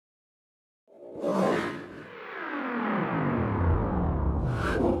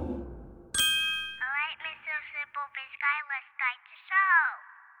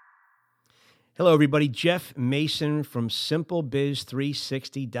Hello, everybody. Jeff Mason from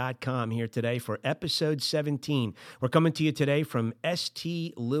SimpleBiz360.com here today for episode 17. We're coming to you today from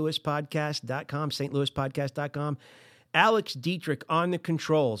stlouispodcast.com, stlouispodcast.com. Alex Dietrich on the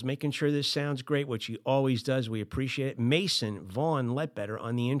controls, making sure this sounds great, which he always does. We appreciate it. Mason Vaughn Ledbetter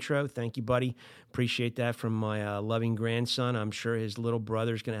on the intro. Thank you, buddy. Appreciate that from my loving grandson. I'm sure his little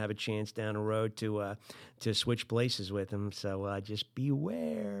brother's going to have a chance down the road to switch places with him. So just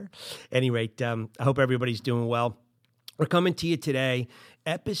beware. At any rate, I hope everybody's doing well. We're coming to you today,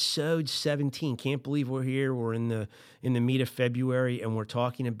 episode 17. Can't believe we're here. We're in the meat of February, and we're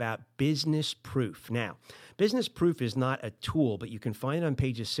talking about business proof. Now, business proof is not a tool, but you can find it on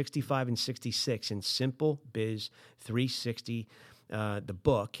pages 65 and 66 in Simple Biz 360, the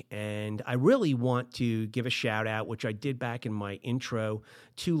book. And I really want to give a shout out, which I did back in my intro,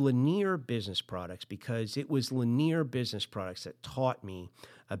 to Lanier Business Products, because it was Lanier Business Products that taught me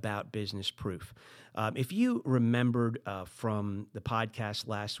about business proof. If you remembered from the podcast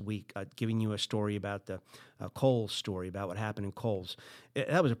last week, giving you a story about the Kohl's story, about what happened in Kohl's,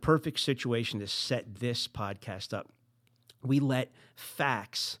 that was a perfect situation to set this podcast up. We let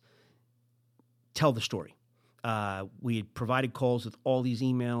facts tell the story. We had provided Kohl's with all these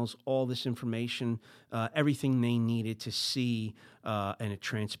emails, all this information, everything they needed to see in a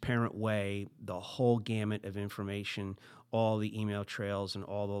transparent way, the whole gamut of information, all the email trails and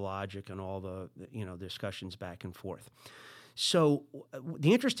all the logic and all the discussions back and forth. So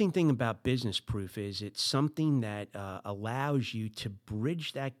the interesting thing about business proof is it's something that allows you to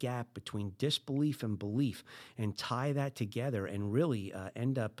bridge that gap between disbelief and belief and tie that together and really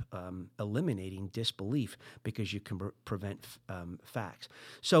end up eliminating disbelief because you can prevent facts.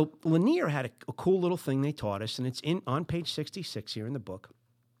 So Lanier had a cool little thing they taught us, and it's on page 66 here in the book.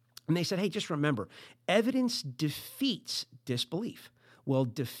 And they said, hey, just remember, evidence defeats disbelief. Well,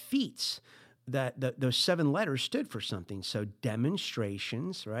 defeats, those 7 letters stood for something. So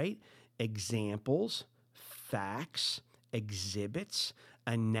demonstrations, right? Examples, facts, exhibits,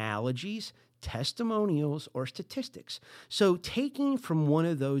 analogies, testimonials, or statistics. So taking from one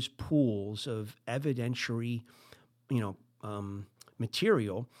of those pools of evidentiary,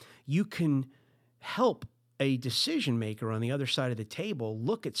 material, you can help a decision maker on the other side of the table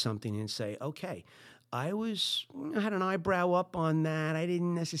look at something and say, okay, I had an eyebrow up on that. I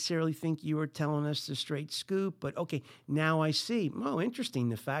didn't necessarily think you were telling us the straight scoop, but okay, now I see. Oh, interesting.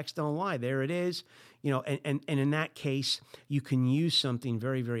 The facts don't lie. There it is. And in that case, you can use something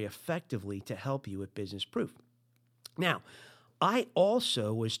very, very effectively to help you with business proof. Now, I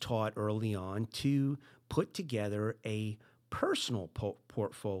also was taught early on to put together a personal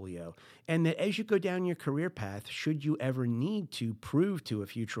portfolio, and that as you go down your career path, should you ever need to prove to a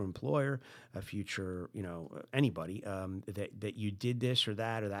future employer, a future, anybody, that you did this or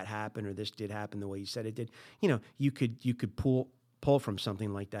that happened or this did happen the way you said it did, you could pull from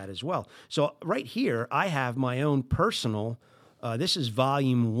something like that as well. So right here, I have my own personal. This is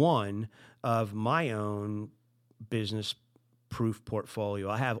volume 1 of my own business proof portfolio.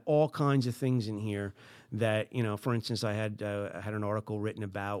 I have all kinds of things in here that, for instance, I had an article written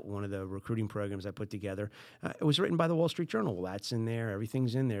about one of the recruiting programs I put together. It was written by the Wall Street Journal. Well, that's in there.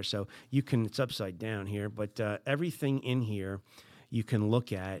 Everything's in there. So it's upside down here, but everything in here you can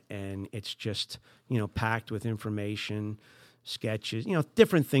look at, and it's just, packed with information, sketches,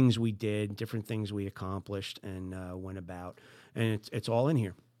 different things we did, different things we accomplished and went about. And it's all in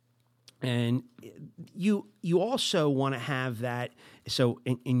here. And you also want to have that. So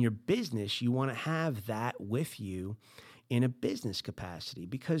in your business, you want to have that with you in a business capacity,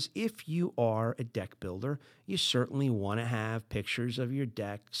 because if you are a deck builder, you certainly want to have pictures of your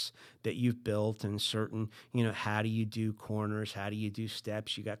decks that you've built and certain, how do you do corners? How do you do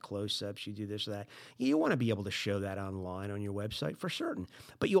steps? You got close-ups, you do this or that. You want to be able to show that online on your website for certain.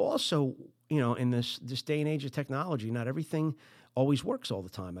 But you also, in this day and age of technology, not everything always works all the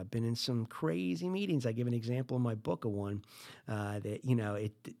time. I've been in some crazy meetings. I give an example in my book of one that,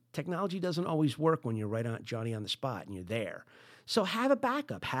 technology doesn't always work when you're right on Johnny on the spot and you're there. So have a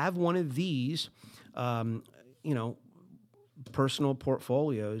backup. Have one of these, personal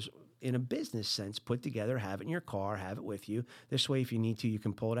portfolios in a business sense put together. Have it in your car. Have it with you. This way, if you need to, you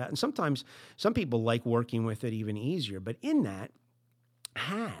can pull it out. And sometimes some people like working with it even easier. But in that,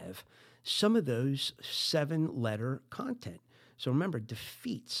 have some of those 7-letter content. So remember,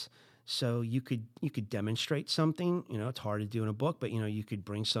 defeats. So you could demonstrate something. It's hard to do in a book, but you could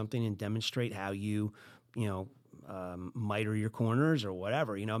bring something and demonstrate how you miter your corners or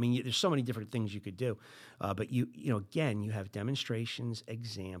whatever. There's so many different things you could do. But again, you have demonstrations,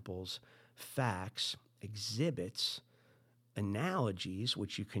 examples, facts, exhibits, analogies,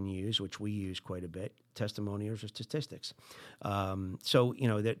 which you can use, which we use quite a bit, testimonials or statistics. So,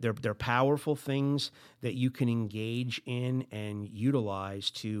 they're powerful things that you can engage in and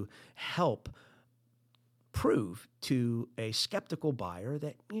utilize to help prove to a skeptical buyer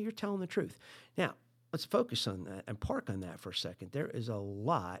that you're telling the truth. Now, let's focus on that and park on that for a second. There is a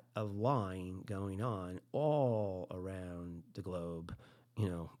lot of lying going on all around the globe.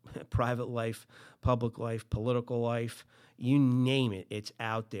 Private life, public life, political life, you name it, it's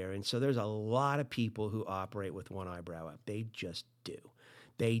out there. And so there's a lot of people who operate with one eyebrow up. They just do.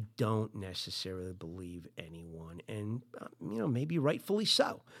 They don't necessarily believe anyone, and maybe rightfully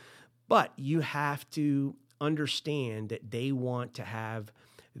so. But you have to understand that they want to have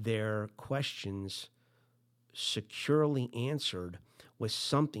their questions securely answered with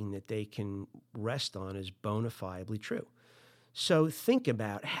something that they can rest on as bona fidely true. So think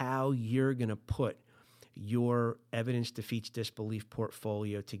about how you're going to put your evidence defeats disbelief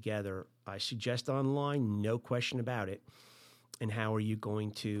portfolio together. I suggest online, no question about it. And how are you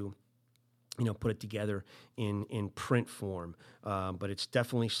going to, put it together in print form? But it's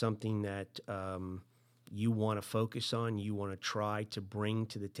definitely something that you want to focus on, you want to try to bring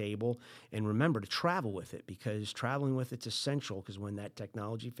to the table. And remember to travel with it, because traveling with it's essential, because when that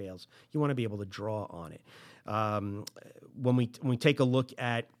technology fails, you want to be able to draw on it. When we take a look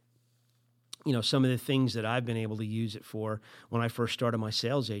at some of the things that I've been able to use it for. When I first started my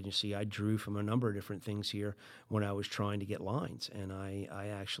sales agency, I drew from a number of different things here when I was trying to get lines. And I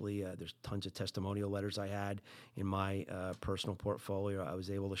actually, there's tons of testimonial letters I had in my personal portfolio I was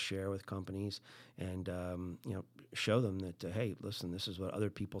able to share with companies and, show them that, hey, listen, this is what other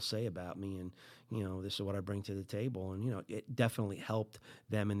people say about me. And, this is what I bring to the table. And, it definitely helped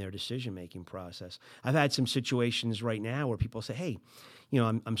them in their decision-making process. I've had some situations right now where people say, hey,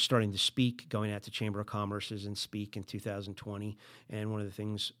 I'm starting to speak, going out to Chamber of Commerce's and speak in 2020. And one of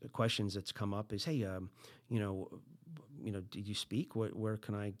the questions that's come up is, hey, did you speak? Where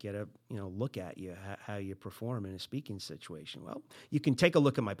can I get a, look at you, how you perform in a speaking situation? Well, you can take a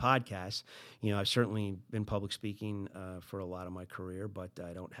look at my podcast. I've certainly been public speaking for a lot of my career, but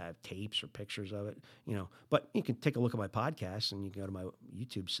I don't have tapes or pictures of it, but you can take a look at my podcast and you can go to my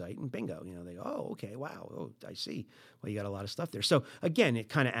YouTube site and bingo, they go, oh, okay, wow. Oh, I see. Well, you got a lot of stuff there. So again, it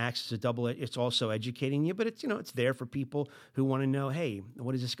kind of acts as a double, it's also educating you, but it's, it's there for people who want to know, hey,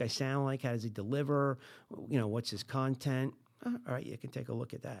 what does this guy sound like? How does he deliver? What's his content? All right, you can take a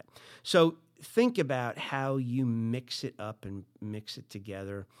look at that. So think about how you mix it up and mix it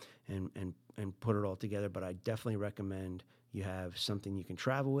together and put it all together. But I definitely recommend you have something you can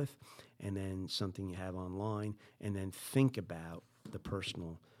travel with and then something you have online, and then think about the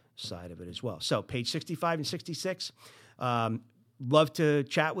personal side of it as well. So page 65 and 66. Love to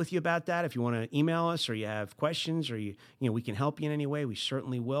chat with you about that. If you want to email us or you have questions or we can help you in any way, we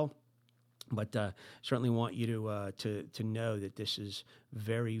certainly will. But certainly want you to know that this is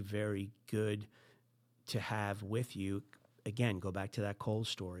very, very good to have with you. Again, go back to that Kohl's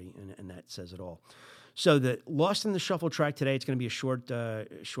story, and that says it all. So the Lost in the Shuffle track today, it's going to be a short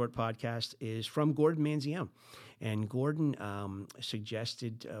podcast, is from Gordon Manzione. And Gordon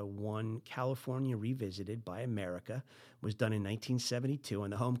suggested one, California Revisited by America, was done in 1972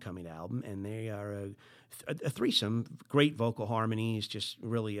 on the Homecoming album. And they are a threesome, great vocal harmonies, just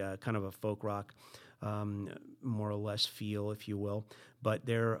really kind of a folk rock, more or less feel, if you will. But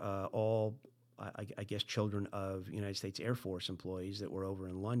they're all, I guess, children of United States Air Force employees that were over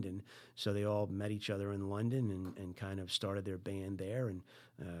in London. So they all met each other in London and kind of started their band there. And,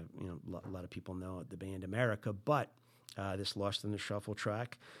 a lot of people know the band America. But this Lost in the Shuffle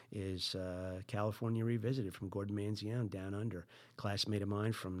track is California Revisited from Gordon Manzione, Down Under, classmate of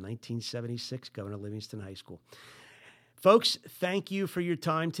mine from 1976, Governor Livingston High School. Folks, thank you for your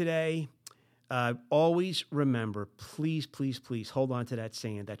time today. Always remember, please, please, please hold on to that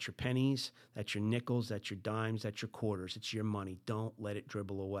saying. That's your pennies, that's your nickels, that's your dimes, that's your quarters. It's your money. Don't let it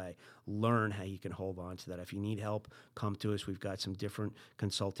dribble away. Learn how you can hold on to that. If you need help, come to us. We've got some different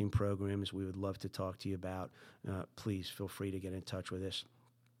consulting programs we would love to talk to you about. Please feel free to get in touch with us.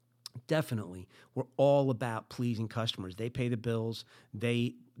 Definitely, we're all about pleasing customers. They pay the bills.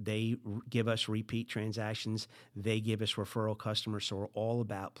 They give us repeat transactions. They give us referral customers. So we're all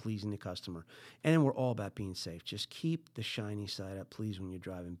about pleasing the customer. And then we're all about being safe. Just keep the shiny side up, please, when you're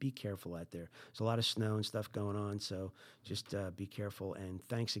driving. Be careful out there. There's a lot of snow and stuff going on, so just be careful. And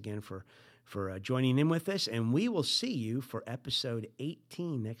thanks again for joining in with us. And we will see you for episode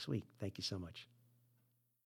 18 next week. Thank you so much.